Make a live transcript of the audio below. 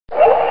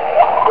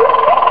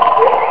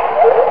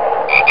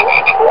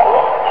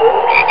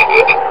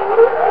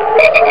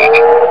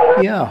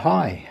Yeah,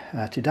 hi.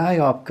 Today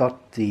I've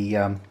got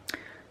the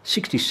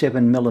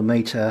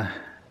 67mm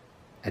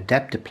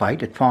adapter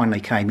plate. It finally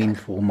came in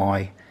for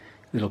my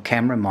little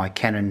camera, my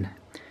Canon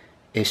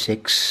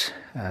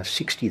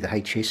SX60, the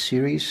HS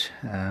series.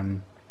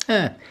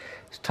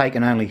 It's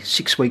taken only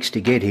 6 weeks to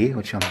get here,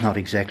 which I'm not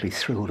exactly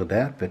thrilled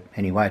about, but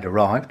anyway, it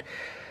arrived.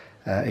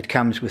 It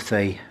comes with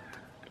a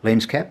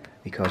lens cap,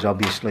 because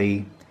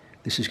obviously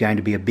this is going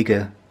to be a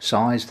bigger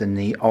size than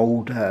the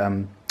old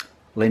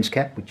lens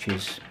cap, which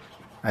is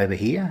over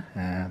here.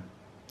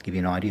 Give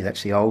you an idea,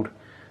 that's the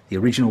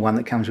original one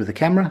that comes with the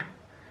camera,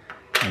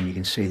 and you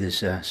can see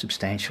there's a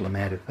substantial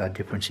amount of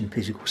difference in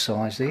physical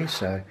size there,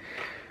 so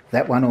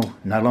that one will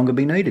no longer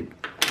be needed.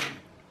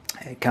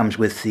 It comes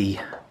with the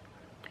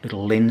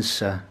little lens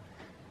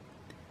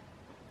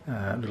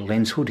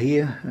hood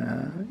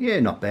here. Yeah,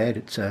 not bad.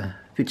 It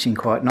fits in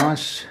quite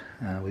nice.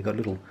 We've got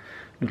a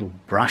little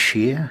brush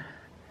here,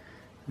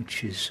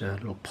 which is a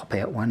little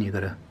pop-out one. You've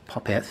got a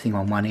pop-out thing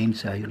on one end,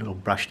 so your little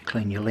brush to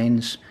clean your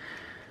lens.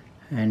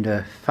 And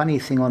a funny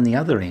thing on the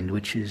other end,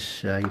 which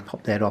is you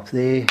pop that off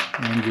there,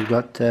 and you've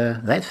got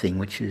that thing,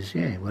 which is,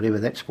 yeah, whatever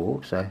that's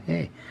for. So,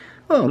 yeah.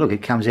 Oh, look,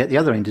 it comes out the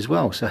other end as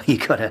well. So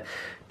you've got a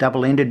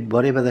double-ended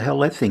whatever the hell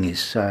that thing is.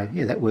 So,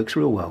 yeah, that works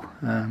real well.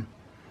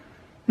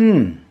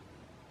 Oh,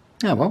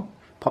 well,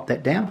 pop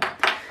that down.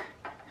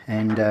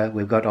 And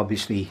we've got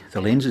obviously the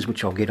lenses,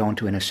 which I'll get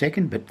onto in a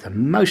second, but the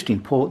most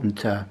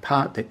important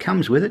part that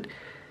comes with it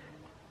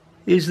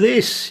is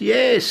this.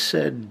 Yes,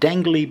 a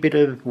dangly bit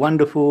of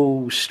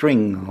wonderful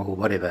string or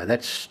whatever.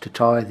 That's to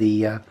tie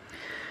the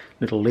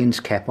little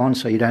lens cap on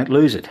so you don't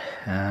lose it.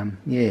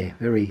 Yeah,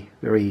 very,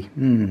 very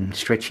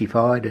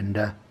stretchy-fied,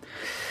 and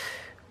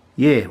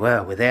yeah,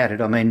 well, without it,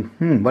 I mean,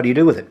 what do you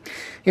do with it?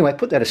 Anyway,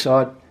 put that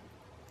aside.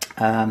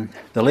 The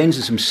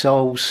lenses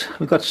themselves,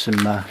 we've got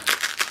some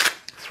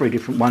 3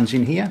 different ones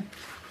in here,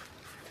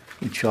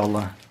 which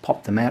I'll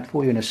pop them out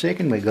for you in a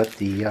second. We've got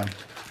the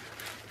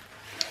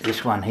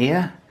this one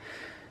here,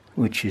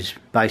 which is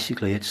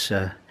basically it's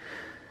how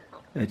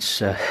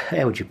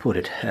would you put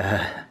it?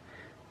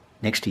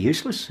 Next to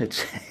useless.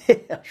 It's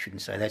I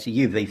shouldn't say that's a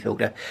UV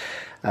filter,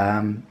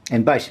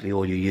 and basically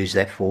all you use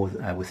that for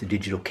with the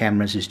digital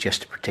cameras is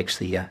just to protect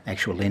the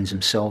actual lens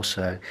themselves.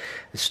 So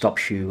it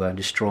stops you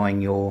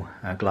destroying your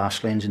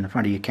glass lens in the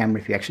front of your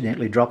camera if you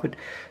accidentally drop it.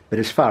 But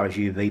as far as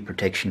UV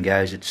protection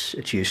goes,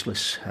 it's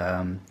useless.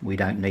 We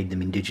don't need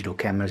them in digital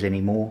cameras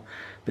anymore.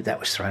 But that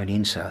was thrown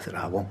in, so I thought,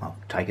 oh well, I'll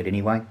take it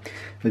anyway.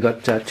 We've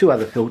got 2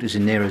 other filters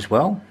in there as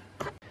well.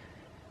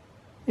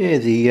 Yeah,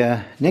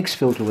 the next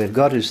filter we've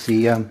got is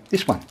the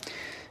this one,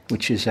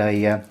 which is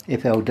a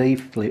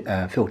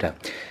FLD filter.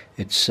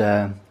 It's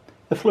a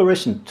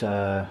fluorescent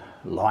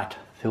light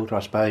filter, I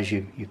suppose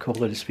you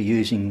call it. It's for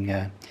using,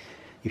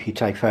 if you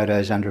take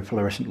photos under a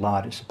fluorescent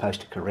light, it's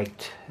supposed to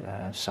correct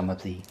some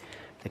of the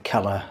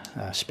colour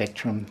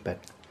spectrum, but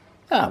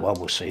well,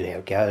 we'll see how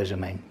it goes. I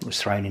mean, it was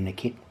thrown in the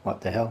kit,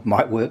 what the hell,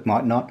 might work,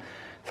 might not,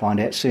 find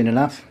out soon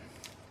enough.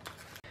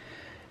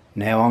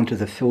 Now on to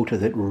the filter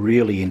that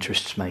really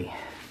interests me,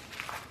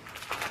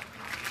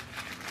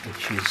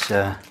 which is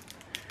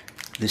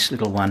this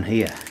little one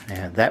here.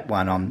 Now that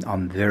one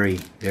I'm very,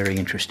 very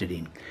interested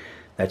in.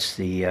 That's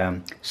the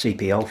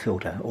CPL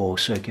filter, or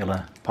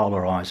circular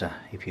polarizer,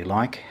 if you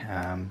like.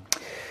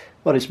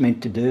 What it's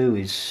meant to do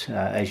is,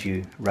 as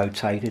you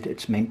rotate it,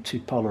 it's meant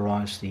to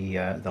polarize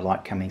the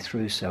light coming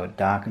through, so it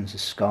darkens the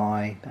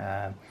sky,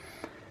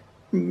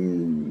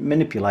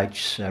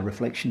 manipulates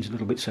reflections a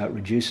little bit so it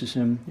reduces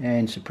them,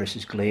 and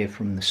suppresses glare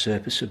from the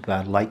surface of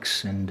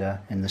lakes and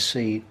the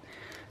sea,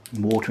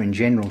 water in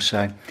general.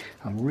 So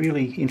I'm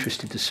really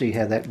interested to see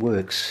how that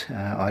works.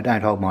 I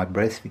don't hold my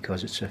breath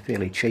because it's a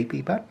fairly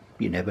cheapy, but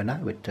you never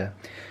know, it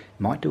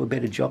might do a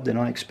better job than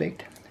I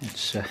expect.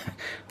 It's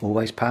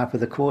always par for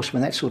the course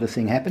when that sort of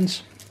thing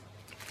happens.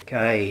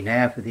 Okay,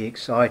 now for the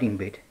exciting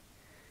bit.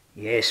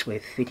 Yes, we're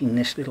fitting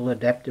this little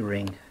adapter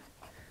ring.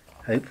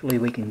 Hopefully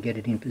we can get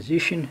it in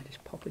position.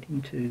 Just pop it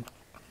into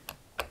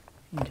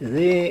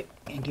there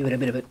and give it a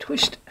bit of a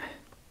twist.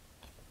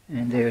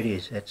 And there it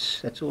is.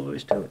 That's all there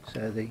is to it.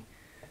 So the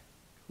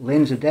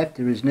lens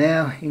adapter is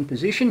now in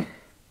position.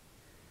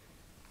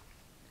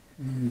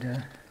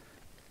 And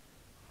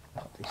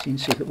pop this in,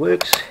 see if it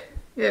works.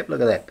 Yep,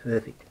 look at that,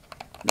 perfect.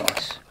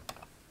 Nice.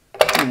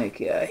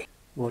 Okay.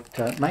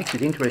 What makes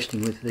it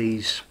interesting with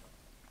these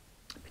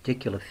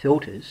particular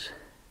filters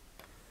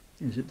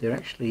is that they're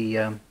actually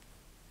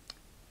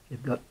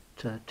they've got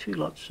 2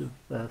 lots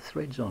of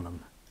threads on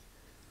them.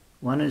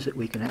 One is that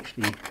we can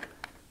actually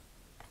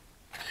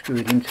screw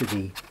it into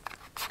the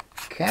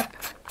cap.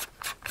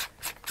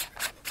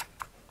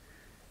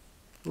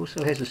 It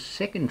also has a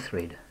second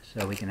thread,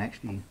 so we can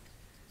actually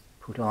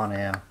put on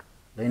our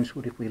lens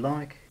hood if we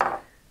like,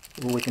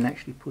 or we can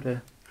actually put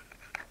a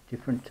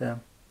different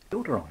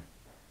filter on.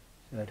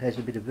 So it has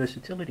a bit of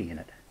versatility in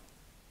it.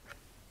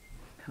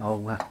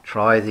 I'll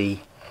try the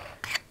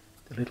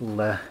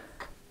little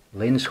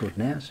lens hood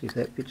now, see if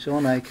that fits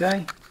on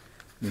okay.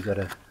 We've got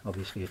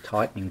obviously a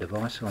tightening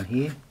device on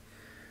here,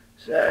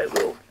 so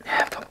we'll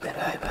pop that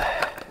over.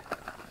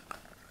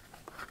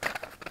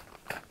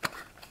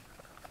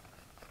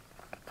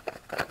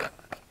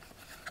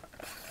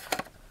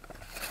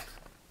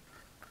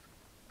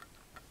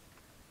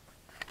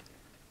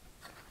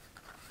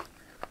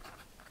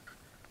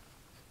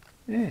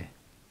 Yeah,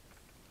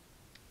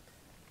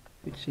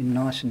 fits in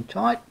nice and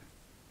tight.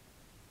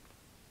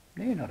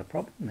 Yeah, not a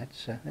problem.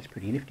 That's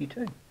pretty nifty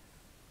too.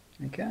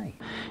 Okay.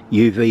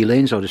 UV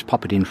lens, I'll just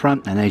pop it in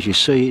front, and as you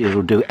see,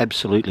 it'll do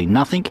absolutely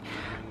nothing.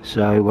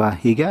 So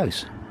here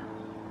goes.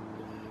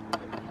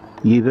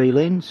 UV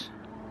lens,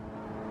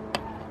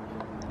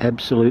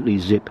 absolutely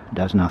zip,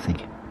 does nothing.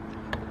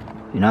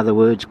 In other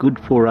words, good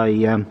for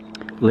a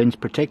lens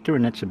protector,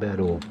 and that's about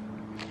all.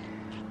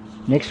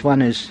 Next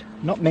one is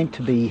not meant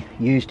to be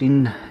used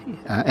in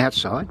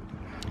outside.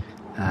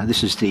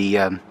 This is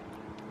the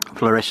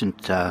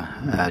fluorescent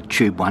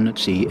tube one.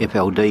 It's the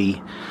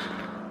FLD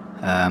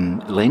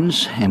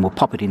lens, and we'll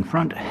pop it in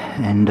front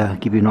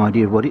and give you an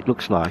idea of what it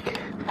looks like.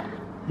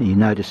 You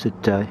notice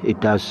that it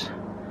does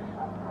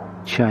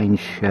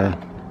change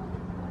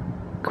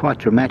quite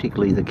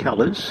dramatically the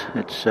colours.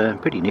 It's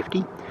pretty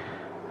nifty.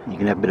 You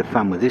can have a bit of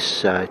fun with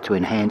this to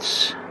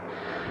enhance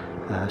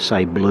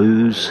say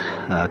blues,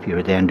 if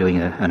you're down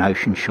doing an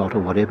ocean shot or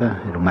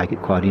whatever. It'll make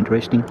it quite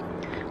interesting.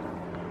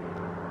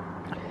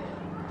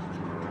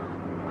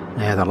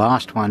 Now the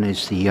last one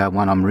is the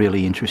one I'm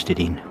really interested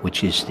in,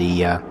 which is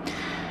the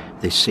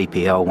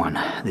CPL one.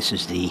 This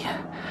is the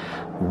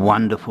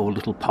wonderful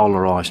little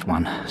polarised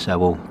one. So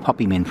we'll pop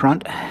him in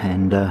front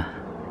and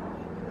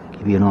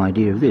give you an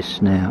idea of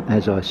this. Now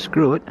as I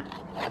screw it,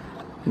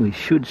 we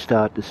should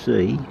start to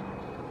see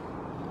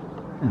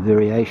a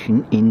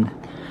variation in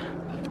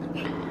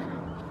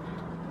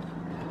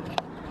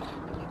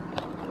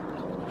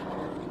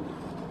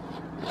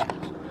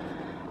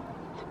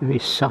very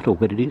subtle,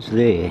 but it is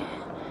there.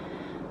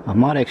 I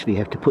might actually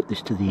have to put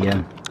this to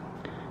the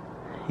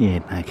yeah,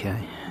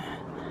 okay.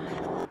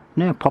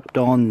 Now popped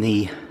on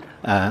the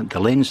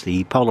lens,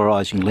 the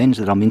polarising lens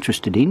that I'm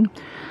interested in,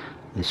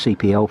 the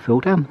CPL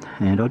filter,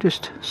 and I'll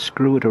just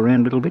screw it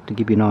around a little bit to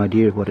give you an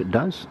idea of what it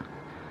does.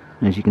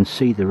 And as you can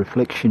see, the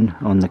reflection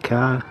on the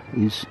car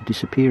is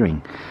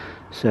disappearing.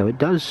 So it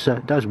does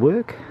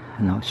work,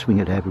 and I'll swing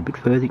it over a bit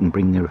further. You can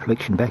bring the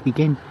reflection back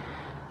again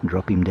and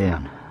drop him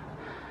down.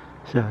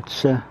 So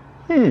it's yeah,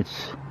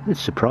 it's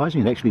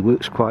surprising. It actually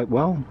works quite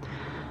well.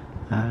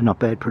 Not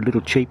bad for a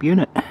little cheap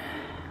unit.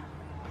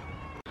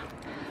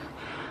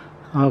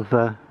 I've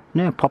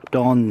now popped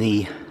on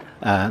the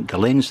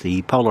lens,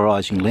 the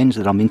polarising lens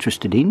that I'm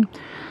interested in,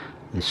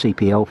 the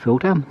CPL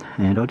filter,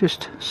 and I'll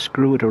just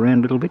screw it around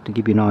a little bit to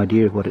give you an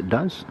idea of what it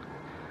does.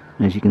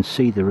 And as you can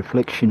see, the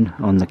reflection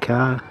on the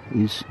car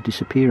is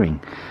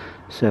disappearing.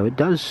 So it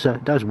does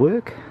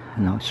work,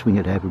 and I'll swing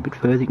it over a bit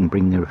further. You can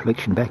bring the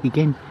reflection back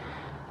again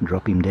and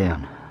drop him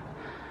down.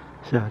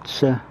 So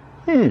it's yeah,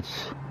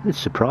 it's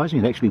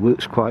surprising. It actually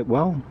works quite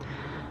well.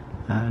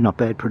 Not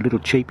bad for a little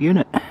cheap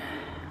unit.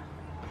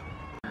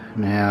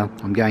 Now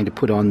I'm going to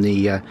put on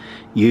the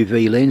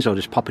UV lens. I'll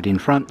just pop it in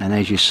front, and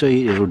as you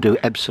see, it'll do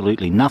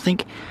absolutely nothing.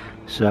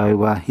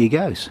 So here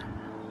goes.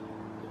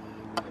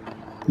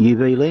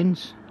 UV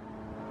lens,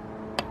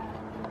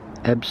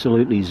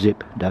 absolutely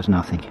zip, does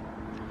nothing.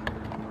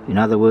 In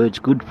other words,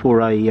 good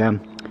for a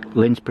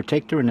lens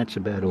protector, and that's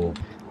about all.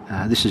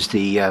 This is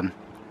the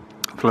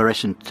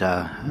fluorescent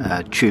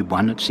tube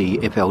one. It's the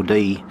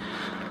FLD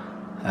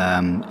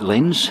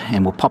lens,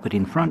 and we'll pop it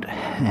in front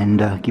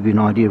and give you an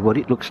idea of what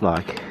it looks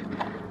like.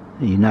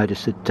 You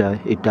notice that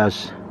it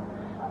does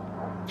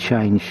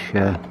change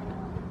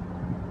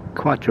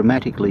quite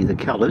dramatically the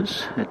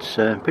colours. It's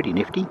pretty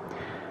nifty.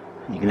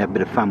 You can have a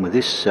bit of fun with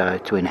this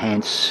to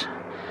enhance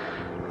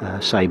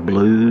say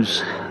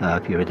blues,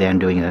 if you're down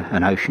doing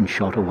an ocean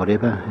shot or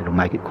whatever. It'll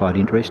make it quite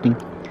interesting.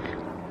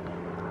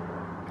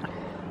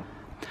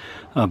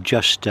 I've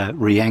just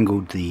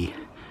re-angled the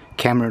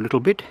camera a little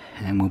bit,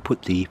 and we'll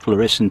put the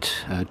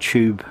fluorescent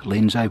tube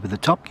lens over the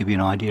top, give you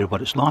an idea of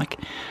what it's like.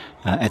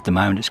 At the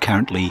moment it's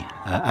currently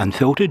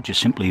unfiltered, just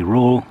simply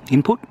raw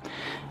input,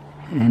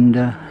 and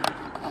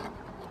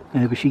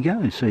over she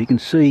goes. So you can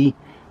see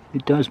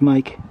it does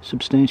make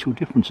substantial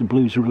difference. The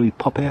blues really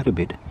pop out a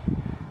bit.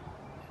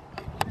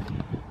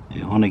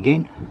 On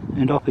again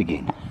and off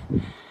again.